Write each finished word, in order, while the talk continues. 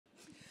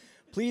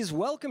Please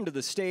welcome to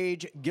the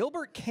stage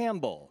Gilbert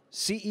Campbell,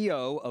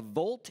 CEO of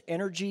Volt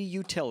Energy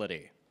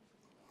Utility.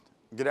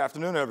 Good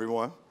afternoon,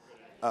 everyone.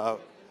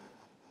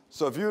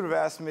 So if you would have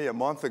asked me a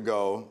month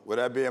ago, would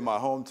I be in my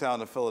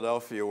hometown of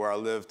Philadelphia where I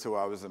lived till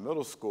I was in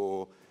middle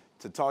school,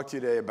 to talk to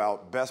you today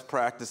about best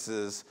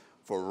practices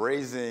for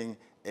raising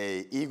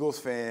an Eagles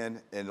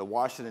fan in the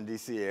Washington,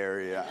 D.C.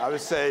 area, I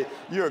would say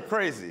you're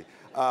crazy.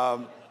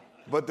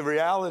 But the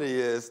reality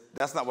is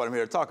that's not what I'm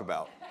here to talk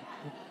about.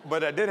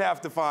 But I did have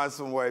to find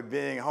some way,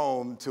 being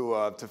home,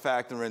 to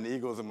factor in the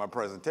Eagles in my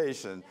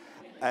presentation.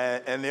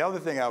 And the other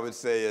thing I would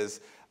say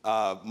is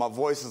my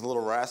voice is a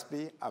little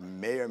raspy. I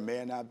may or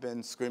may not have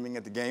been screaming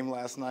at the game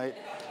last night.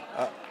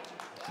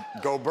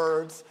 Go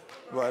Birds.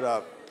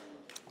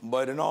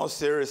 But in all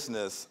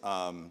seriousness,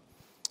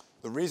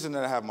 the reason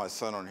that I have my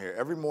son on here,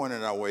 every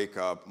morning I wake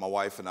up, my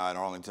wife and I in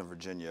Arlington,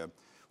 Virginia,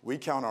 we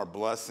count our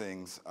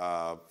blessings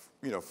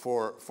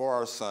for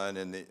our son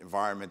and the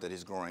environment that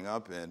he's growing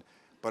up in.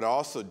 But I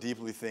also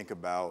deeply think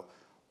about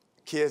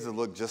kids that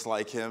look just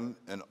like him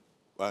in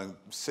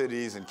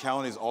cities and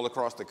counties all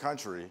across the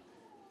country.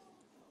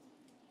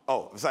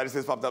 Oh, excited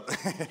this popped up.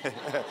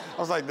 I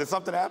was like, did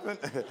something happen?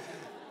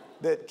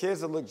 That kids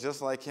that look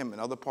just like him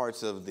in other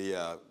parts of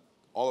the,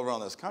 all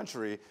around this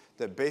country,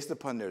 that based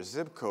upon their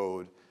zip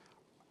code,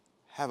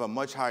 have a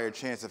much higher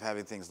chance of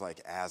having things like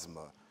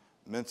asthma,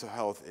 mental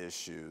health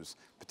issues,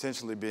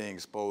 potentially being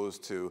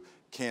exposed to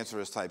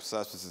cancerous type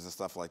substances and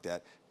stuff like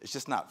that. It's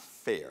just not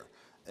fair.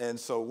 And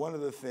so one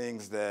of the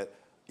things that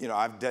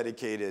I've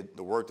dedicated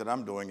the work that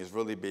I'm doing is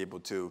really be able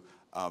to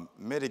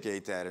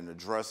mitigate that and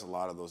address a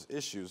lot of those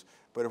issues.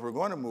 But if we're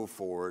going to move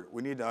forward,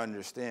 we need to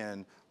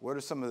understand what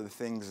are some of the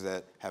things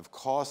that have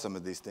caused some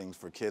of these things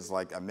for kids,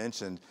 like I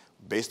mentioned,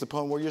 based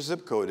upon where your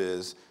zip code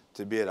is,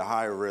 to be at a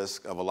higher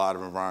risk of a lot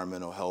of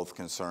environmental health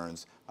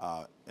concerns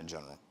in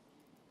general.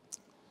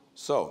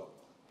 So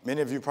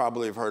many of you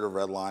probably have heard of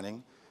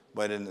redlining,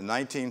 but in the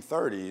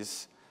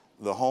 1930s,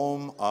 the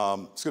Home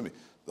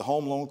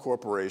Loan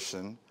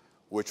Corporation,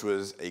 which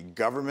was a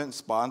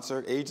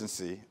government-sponsored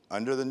agency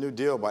under the New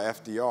Deal by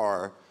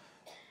FDR,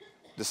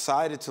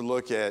 decided to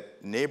look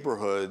at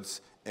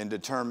neighborhoods and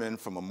determine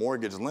from a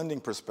mortgage lending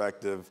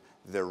perspective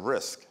their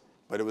risk.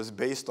 But it was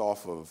based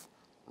off of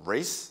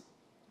race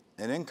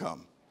and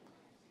income.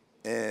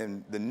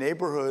 And the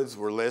neighborhoods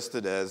were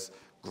listed as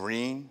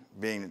green,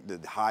 being the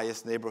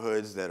highest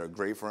neighborhoods that are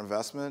great for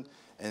investment,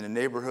 and the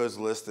neighborhoods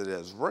listed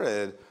as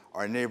red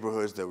are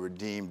neighborhoods that were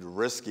deemed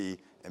risky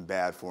and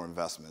bad for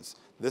investments.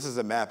 This is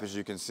a map, as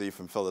you can see,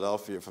 from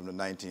Philadelphia from the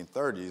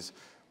 1930s.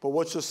 But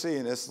what you'll see,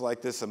 and it's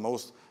like this in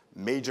most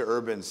major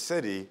urban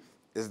city,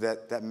 is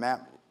that that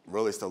map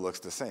really still looks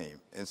the same.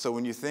 And so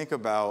when you think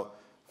about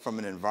from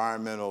an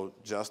environmental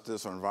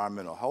justice or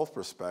environmental health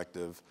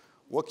perspective,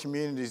 what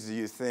communities do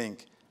you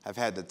think have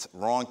had the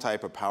wrong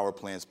type of power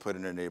plants put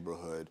in their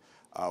neighborhood,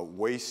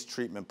 waste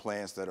treatment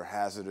plants that are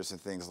hazardous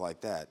and things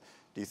like that?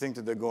 Do you think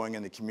that they're going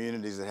into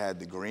communities that had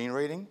the green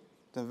rating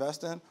to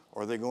invest in,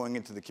 or are they going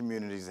into the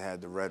communities that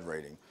had the red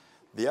rating?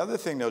 The other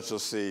thing that you'll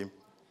see,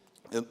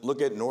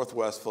 look at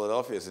Northwest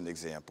Philadelphia as an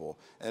example,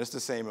 and it's the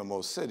same in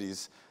most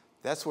cities.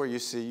 That's where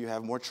you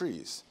have more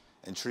trees,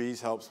 and trees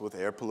helps with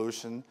air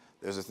pollution.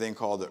 There's a thing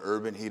called the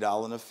urban heat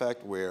island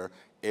effect, where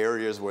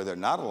areas where there are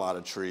not a lot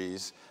of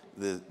trees,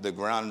 the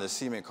ground and the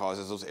cement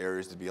causes those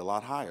areas to be a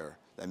lot higher,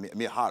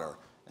 hotter.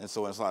 And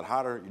so when it's a lot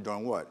hotter, you're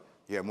doing what?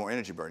 You have more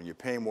energy burning. You're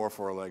paying more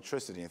for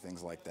electricity and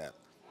things like that.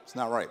 It's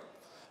not right.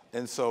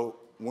 And so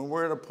when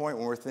we're at a point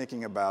when we're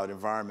thinking about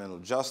environmental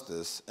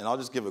justice, and I'll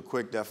just give a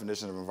quick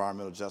definition of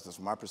environmental justice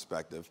from my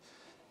perspective,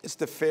 it's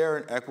the fair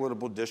and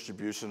equitable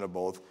distribution of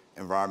both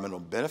environmental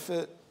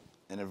benefit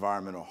and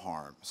environmental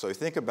harm. So you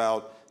think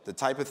about the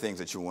type of things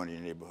that you want in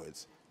your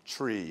neighborhoods: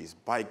 trees,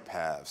 bike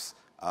paths,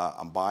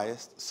 I'm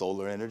biased,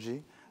 solar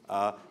energy,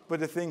 but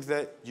the things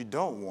that you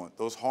don't want,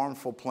 those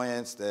harmful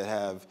plants that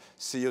have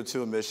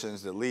CO2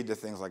 emissions that lead to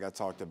things like I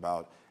talked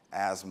about,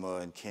 asthma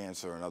and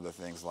cancer and other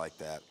things like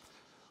that.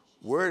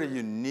 We're at a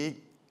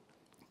unique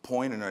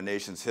point in our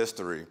nation's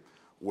history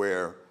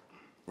where,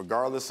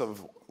 regardless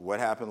of what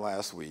happened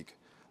last week,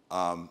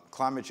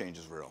 climate change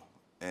is real.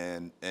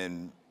 And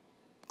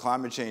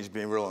climate change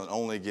being real and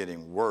only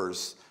getting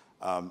worse,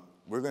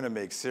 we're going to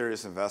make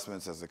serious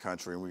investments as a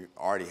country, and we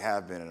already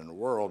have been in the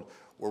world,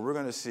 where we're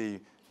going to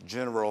see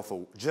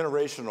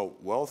generational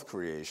wealth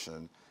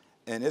creation.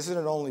 And isn't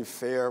it only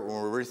fair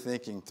when we're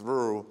rethinking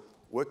through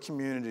what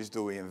communities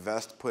do we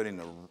invest putting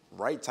the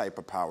right type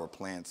of power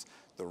plants,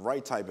 the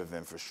right type of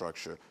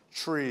infrastructure,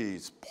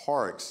 trees,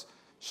 parks?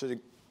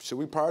 Should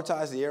we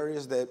prioritize the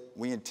areas that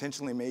we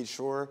intentionally made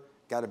sure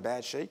got a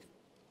bad shake?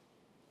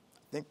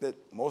 I think that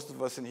most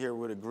of us in here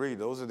would agree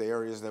those are the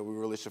areas that we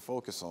really should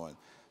focus on.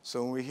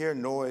 So when we hear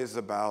noise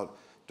about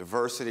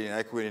diversity and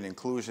equity and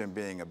inclusion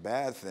being a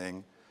bad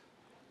thing,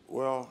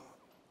 well,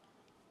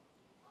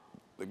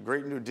 the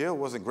Great New Deal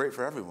wasn't great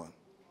for everyone.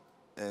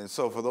 And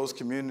so for those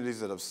communities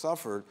that have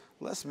suffered,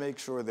 let's make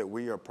sure that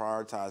we are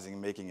prioritizing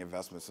making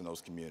investments in those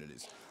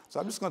communities.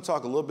 So I'm just going to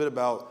talk a little bit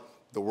about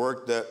the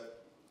work that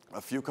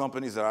a few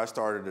companies that I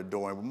started are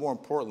doing, but more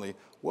importantly,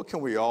 what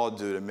can we all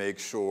do to make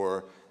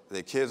sure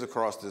that kids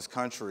across this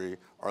country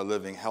are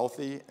living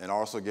healthy and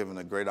also given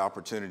a great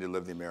opportunity to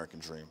live the American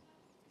dream?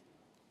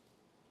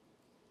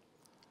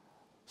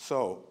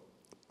 So,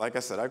 like I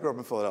said, I grew up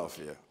in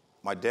Philadelphia.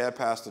 My dad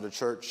pastored a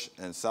church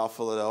in South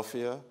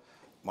Philadelphia.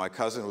 My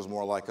cousin was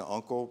more like an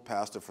uncle,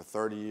 pastored for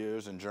 30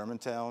 years in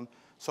Germantown.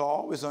 So I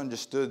always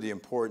understood the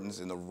importance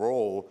and the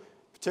role,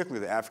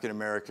 particularly the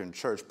African-American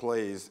church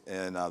plays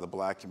in the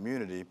black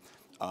community.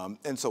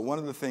 And so one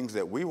of the things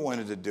that we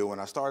wanted to do when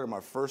I started my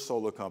first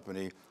solar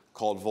company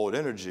called Volt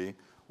Energy,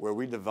 where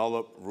we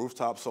developed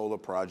rooftop solar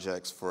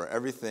projects for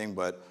everything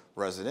but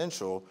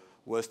residential,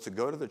 was to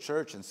go to the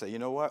church and say, you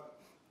know what?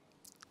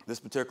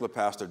 This particular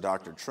pastor,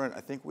 Dr. Trent, I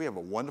think we have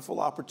a wonderful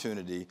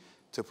opportunity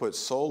to put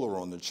solar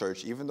on the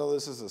church. Even though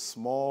this is a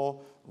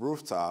small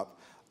rooftop,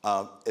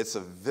 it's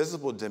a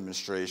visible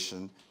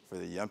demonstration for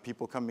the young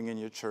people coming in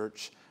your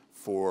church,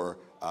 for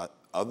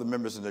other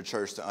members in the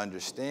church to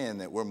understand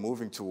that we're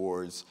moving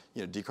towards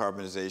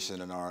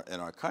decarbonization in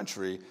our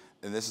country,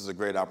 and this is a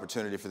great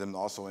opportunity for them to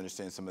also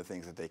understand some of the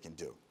things that they can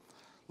do.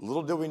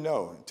 Little did we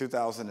know, in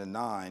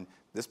 2009,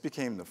 this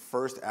became the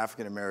first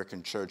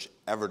African-American church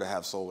ever to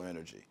have solar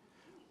energy.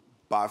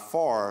 By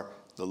far,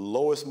 the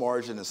lowest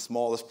margin and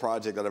smallest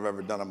project that I've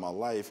ever done in my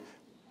life,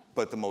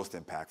 but the most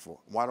impactful.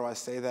 Why do I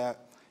say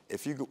that?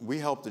 We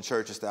helped the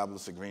church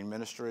establish a green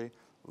ministry,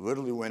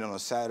 literally went on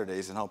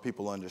Saturdays and helped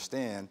people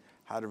understand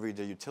how to read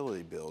their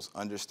utility bills,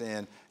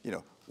 understand,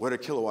 what do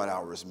kilowatt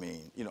hours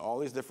mean, all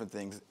these different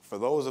things. For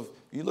those of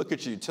you look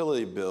at your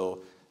utility bill,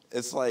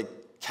 it's like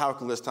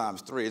calculus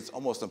times 3. It's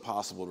almost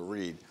impossible to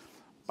read.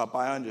 But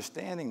by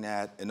understanding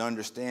that and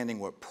understanding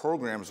what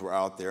programs were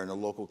out there in the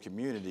local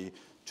community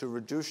to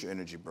reduce your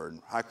energy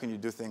burden, how can you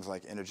do things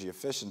like energy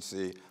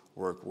efficiency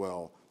work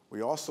well?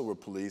 We also were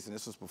pleased, and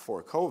this was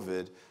before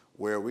COVID,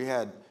 where we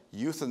had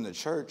youth in the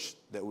church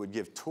that would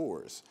give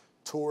tours.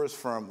 Tours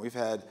from, we've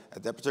had,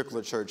 at that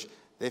particular church,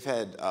 they've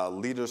had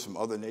leaders from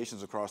other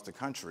nations across the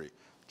country,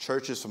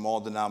 churches from all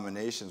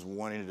denominations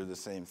wanting to do the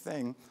same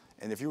thing.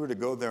 And if you were to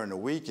go there in the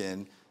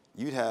weekend,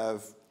 you'd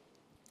have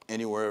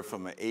anywhere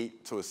from an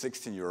 8 to a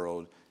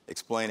 16-year-old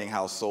explaining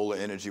how solar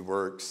energy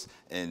works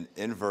and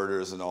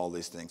inverters and all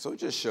these things. So it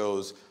just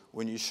shows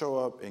when you show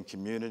up in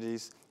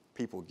communities,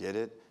 people get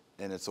it,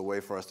 and it's a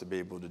way for us to be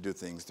able to do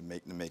things to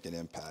make an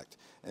impact.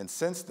 And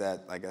since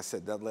that, like I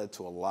said, that led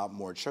to a lot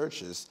more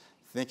churches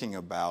thinking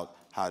about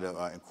how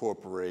to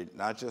incorporate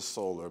not just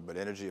solar, but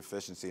energy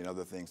efficiency and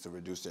other things to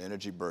reduce their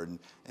energy burden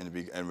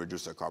and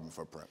reduce their carbon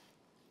footprint.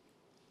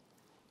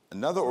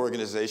 Another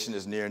organization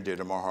is near and dear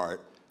to my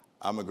heart.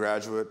 I'm a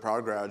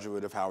proud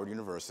graduate of Howard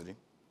University.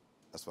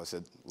 That's why I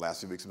said last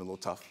few weeks have been a little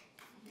tough.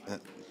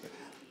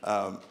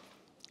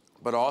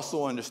 But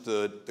also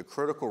understood the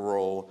critical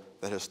role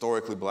that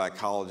historically black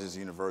colleges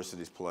and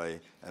universities play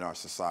in our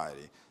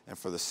society. And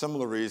for the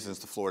similar reasons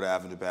to Florida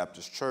Avenue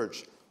Baptist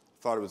Church,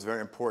 thought it was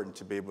very important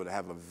to be able to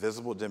have a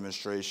visible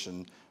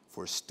demonstration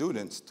for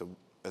students to,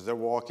 as they're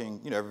walking,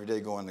 every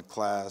day going to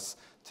class,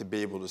 to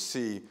be able to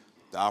see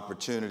the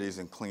opportunities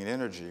in clean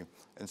energy.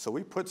 And so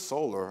we put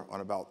solar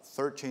on about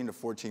 13 to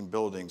 14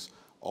 buildings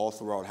all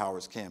throughout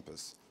Howard's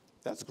campus.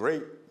 That's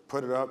great,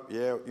 put it up,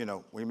 yeah,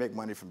 we make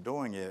money from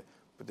doing it,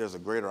 but there's a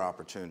greater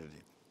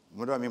opportunity.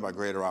 What do I mean by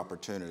greater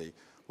opportunity?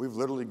 We've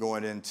literally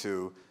gone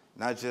into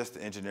not just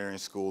the engineering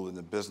school and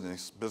the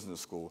business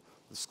school,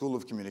 the School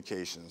of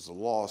Communications, the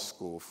law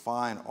school,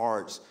 fine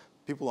arts.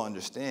 People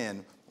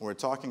understand when we're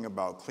talking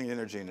about clean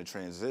energy and the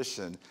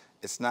transition,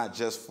 it's not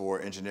just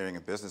for engineering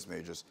and business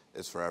majors,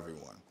 it's for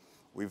everyone.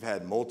 We've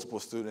had multiple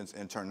students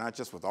intern, not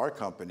just with our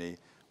company.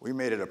 We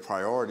made it a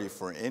priority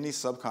for any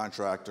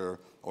subcontractor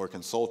or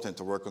consultant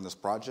to work on this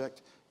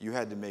project. You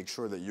had to make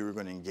sure that you were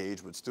going to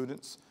engage with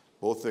students,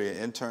 both through your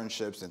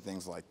internships and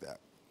things like that.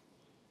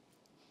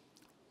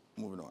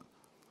 Moving on.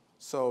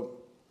 So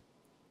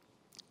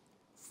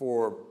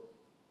for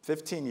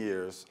 15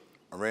 years,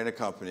 I ran a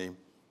company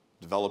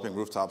developing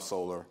rooftop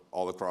solar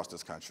all across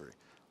this country.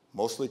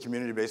 Mostly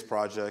community-based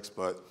projects,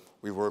 but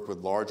we work with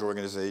large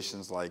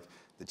organizations like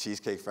the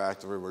Cheesecake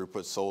Factory, where we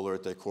put solar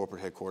at their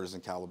corporate headquarters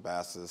in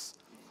Calabasas.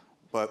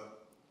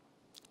 But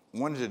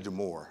wanted to do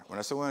more. When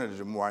I said wanted to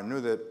do more, I knew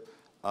that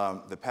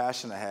the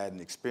passion I had and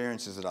the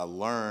experiences that I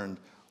learned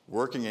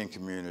working in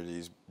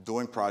communities,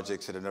 doing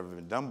projects that had never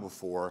been done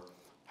before,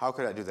 how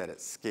could I do that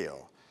at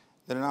scale?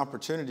 Then an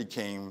opportunity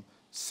came,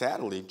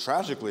 sadly,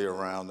 tragically,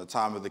 around the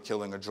time of the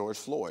killing of George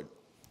Floyd.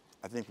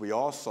 I think we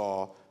all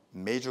saw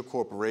major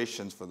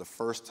corporations for the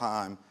first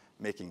time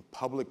making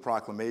public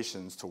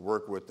proclamations to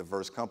work with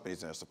diverse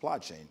companies in their supply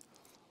chain.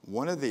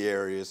 One of the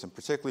areas, and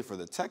particularly for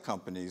the tech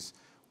companies,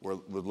 we're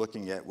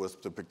looking at was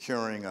the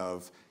procuring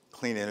of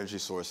clean energy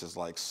sources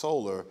like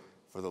solar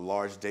for the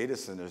large data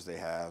centers they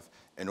have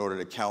in order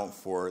to account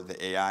for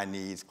the AI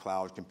needs,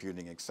 cloud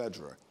computing, et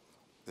cetera.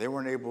 They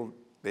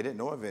didn't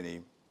know of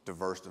any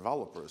diverse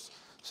developers.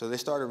 So they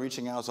started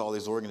reaching out to all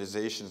these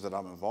organizations that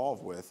I'm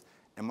involved with,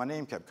 and my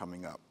name kept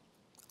coming up.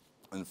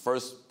 And the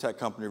first tech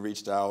company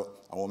reached out,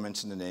 I won't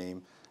mention the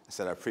name. I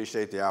said, I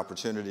appreciate the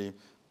opportunity,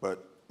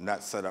 but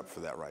not set up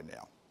for that right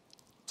now.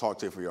 Talk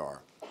to you if we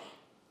are.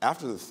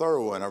 After the third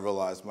one, I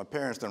realized my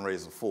parents didn't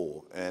raise a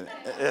fool. And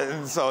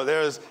so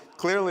there's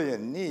clearly a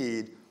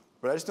need,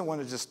 but I just didn't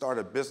want to just start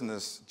a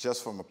business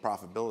just from a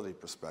profitability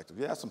perspective.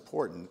 Yeah, it's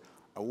important.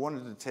 I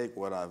wanted to take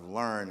what I've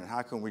learned and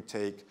how can we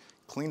take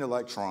clean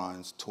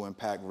electrons to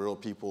impact real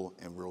people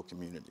and real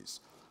communities.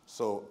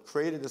 So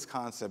created this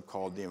concept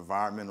called the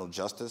Environmental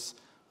Justice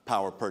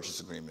Power Purchase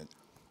Agreement.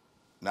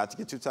 Not to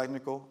get too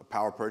technical, a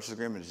power purchase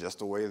agreement is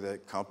just a way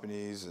that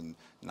companies and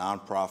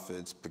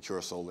nonprofits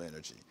procure solar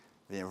energy.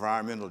 The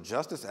environmental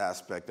justice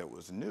aspect that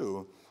was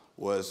new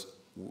was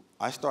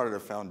I started a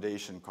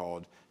foundation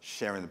called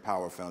Sharing the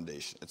Power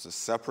Foundation. It's a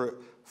separate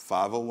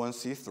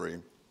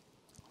 501c3.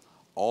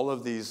 All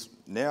of these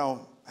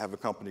now have a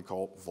company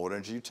called Volt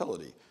Energy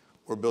Utility.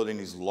 We're building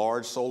these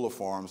large solar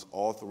farms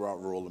all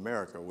throughout rural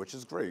America, which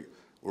is great.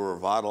 We're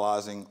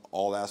revitalizing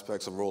all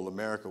aspects of rural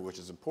America, which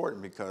is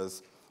important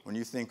because when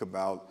you think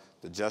about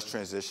the just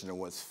transition and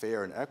what's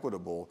fair and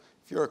equitable,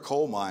 if you're a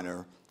coal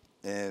miner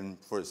and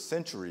for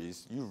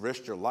centuries you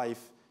risked your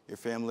life, your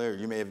family, or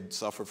you may have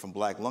suffered from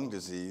black lung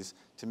disease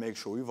to make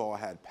sure we've all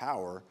had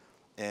power.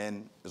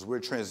 And as we're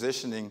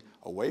transitioning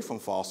away from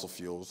fossil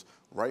fuels,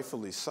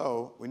 rightfully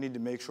so, we need to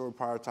make sure we're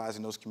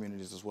prioritizing those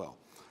communities as well.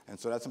 And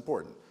so that's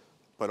important.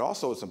 But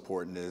also what's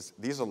important is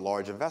these are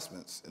large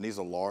investments and these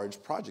are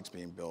large projects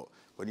being built.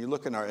 When you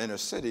look in our inner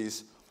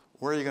cities,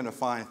 where are you going to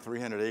find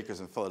 300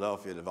 acres in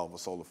Philadelphia to develop a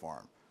solar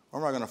farm?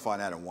 Where am I going to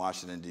find that in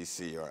Washington,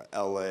 D.C., or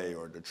L.A.,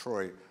 or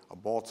Detroit, or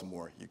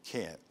Baltimore? You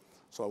can't.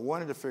 So I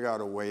wanted to figure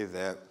out a way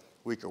that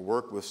we could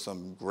work with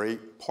some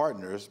great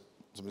partners,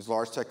 some of these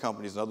large tech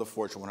companies and other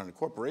Fortune 100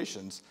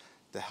 corporations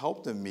to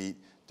help them meet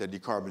their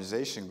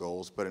decarbonization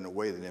goals, but in a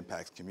way that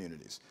impacts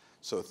communities.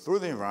 So through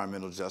the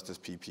Environmental Justice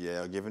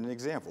PPA, I'll give an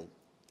example.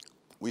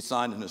 We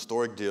signed an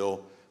historic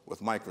deal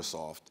with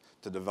Microsoft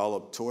to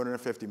develop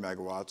 250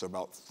 megawatts, or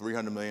about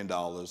 $300 million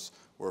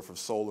worth of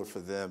solar for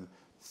them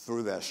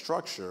through that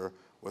structure,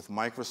 with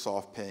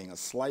Microsoft paying a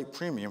slight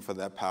premium for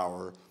that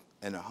power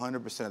and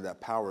 100% of that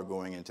power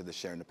going into the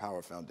Sharing the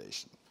Power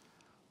Foundation.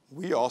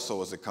 We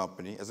also, as a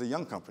company, as a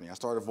young company, I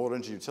started Volt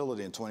Energy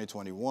Utility in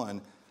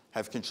 2021,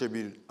 have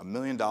contributed $1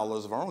 million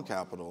of our own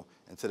capital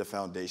into the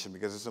foundation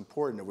because it's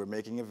important that we're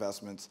making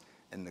investments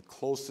in the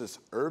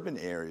closest urban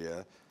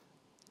area,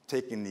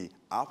 taking the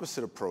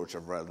opposite approach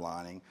of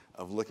redlining,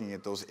 of looking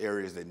at those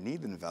areas that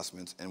need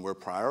investments, and we're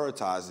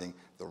prioritizing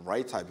the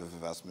right type of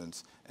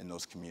investments in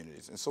those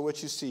communities. And so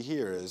what you see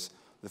here is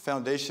the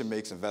foundation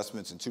makes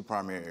investments in two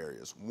primary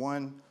areas.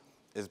 One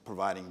is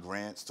providing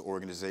grants to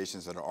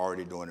organizations that are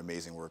already doing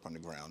amazing work on the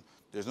ground.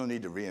 There's no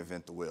need to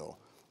reinvent the wheel.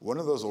 One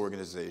of those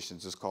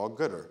organizations is called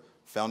Gooder,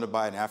 founded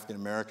by an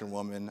African-American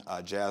woman,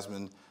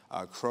 Jasmine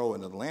Crow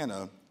in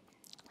Atlanta.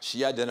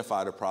 She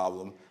identified a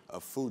problem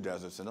of food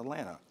deserts in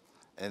Atlanta.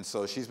 And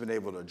so she's been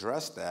able to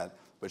address that,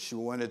 but she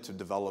wanted to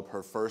develop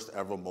her first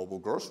ever mobile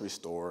grocery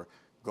store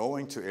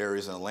going to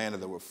areas in Atlanta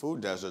that were food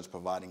deserts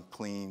providing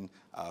clean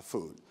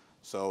food.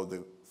 So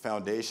the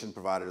foundation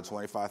provided a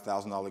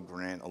 $25,000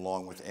 grant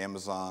along with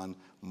Amazon,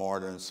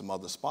 MARTA, and some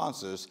other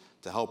sponsors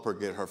to help her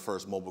get her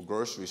first mobile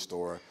grocery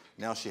store.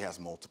 Now she has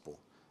multiple.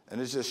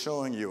 And it's just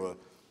showing you,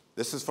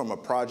 this is from a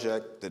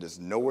project that is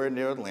nowhere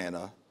near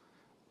Atlanta,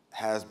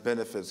 has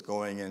benefits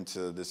going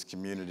into these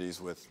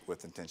communities with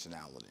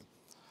intentionality.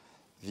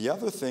 The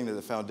other thing that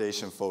the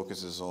foundation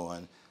focuses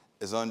on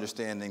is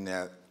understanding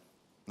that,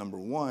 number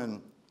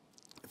one,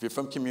 if you're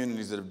from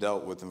communities that have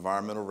dealt with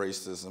environmental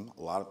racism,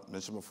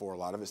 mentioned before, a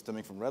lot of it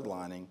stemming from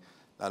redlining,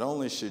 not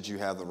only should you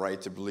have the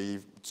right to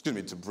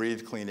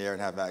breathe clean air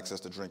and have access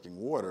to drinking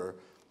water,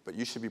 but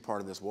you should be part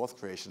of this wealth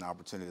creation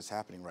opportunity that's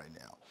happening right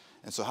now.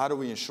 And so how do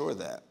we ensure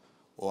that?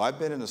 Well, I've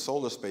been in the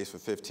solar space for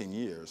 15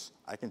 years.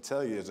 I can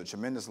tell you there's a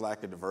tremendous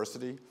lack of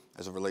diversity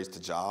as it relates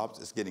to jobs.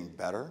 It's getting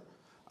better.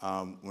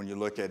 When you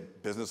look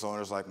at business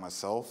owners like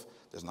myself,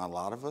 there's not a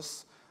lot of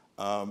us.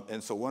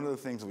 And so one of the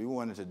things we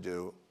wanted to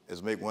do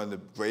is make one of the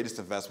greatest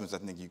investments I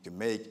think you can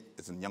make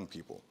is in young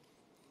people.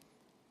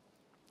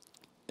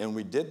 And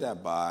we did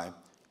that by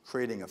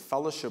creating a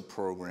fellowship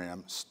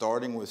program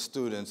starting with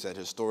students at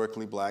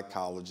historically black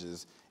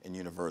colleges and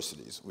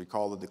universities. We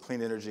call it the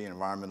Clean Energy and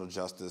Environmental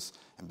Justice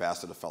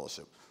Ambassador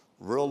Fellowship.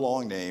 Real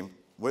long name.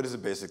 What does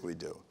it basically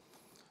do?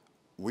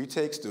 We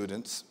take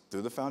students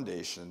through the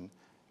foundation,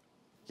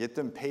 get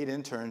them paid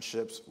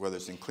internships, whether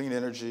it's in clean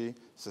energy,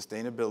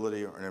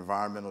 sustainability, or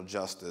environmental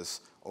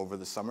justice over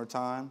the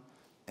summertime.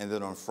 And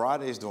then on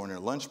Fridays during their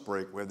lunch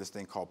break, we have this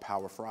thing called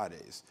Power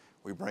Fridays.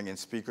 We bring in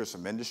speakers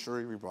from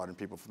industry. We brought in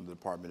people from the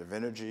Department of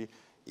Energy,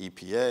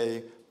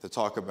 EPA, to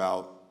talk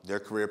about their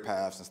career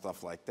paths and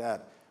stuff like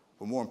that.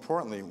 But more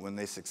importantly, when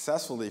they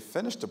successfully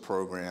finish the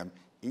program,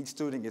 each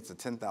student gets a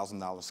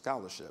 $10,000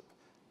 scholarship.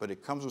 But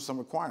it comes with some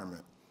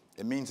requirement.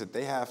 It means that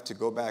they have to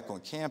go back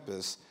on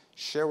campus,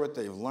 share what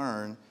they've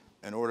learned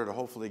in order to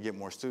hopefully get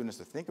more students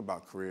to think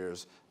about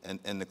careers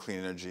in the clean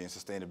energy and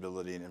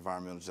sustainability and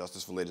environmental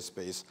justice related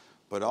space,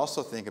 but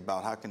also think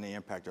about how can they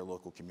impact their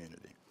local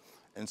community.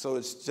 And so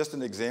it's just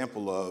an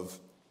example of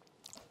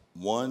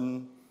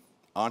one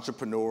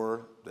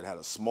entrepreneur that had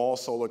a small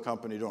solar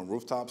company doing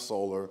rooftop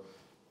solar,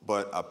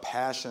 but a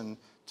passion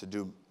to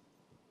do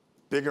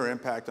bigger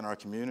impact in our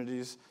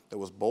communities, that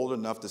was bold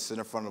enough to sit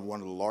in front of one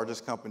of the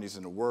largest companies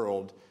in the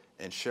world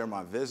and share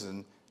my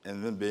vision,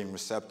 and then being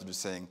receptive to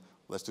saying,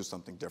 let's do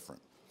something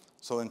different.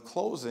 So in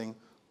closing,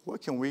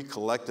 what can we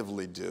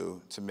collectively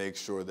do to make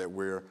sure that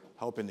we're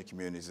helping the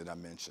communities that I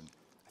mentioned?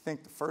 I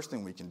think the first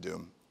thing we can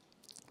do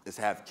is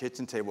have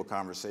kitchen table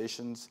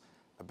conversations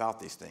about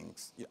these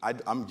things.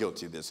 I'm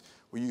guilty of this.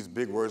 We use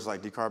big words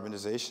like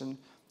decarbonization.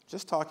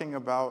 Just talking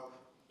about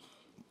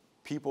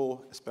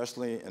people,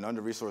 especially in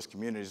under-resourced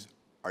communities,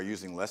 are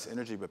using less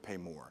energy but pay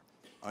more.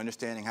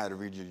 Understanding how to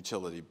read your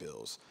utility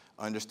bills.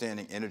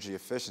 Understanding energy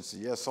efficiency.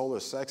 Yes, solar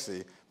is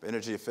sexy, but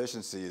energy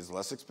efficiency is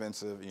less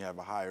expensive and you have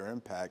a higher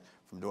impact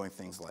from doing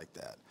things like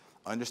that.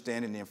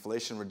 Understanding the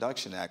Inflation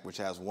Reduction Act, which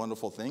has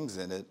wonderful things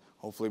in it,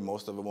 hopefully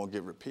most of it won't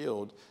get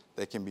repealed,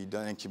 that can be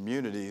done in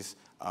communities,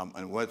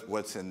 and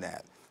what's in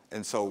that.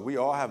 And so we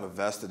all have a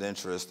vested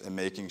interest in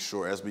making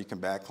sure, as we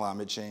combat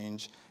climate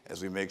change,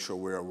 as we make sure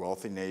we're a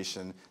wealthy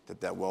nation, that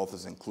that wealth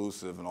is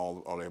inclusive and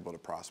all are able to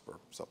prosper.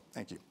 So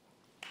thank you.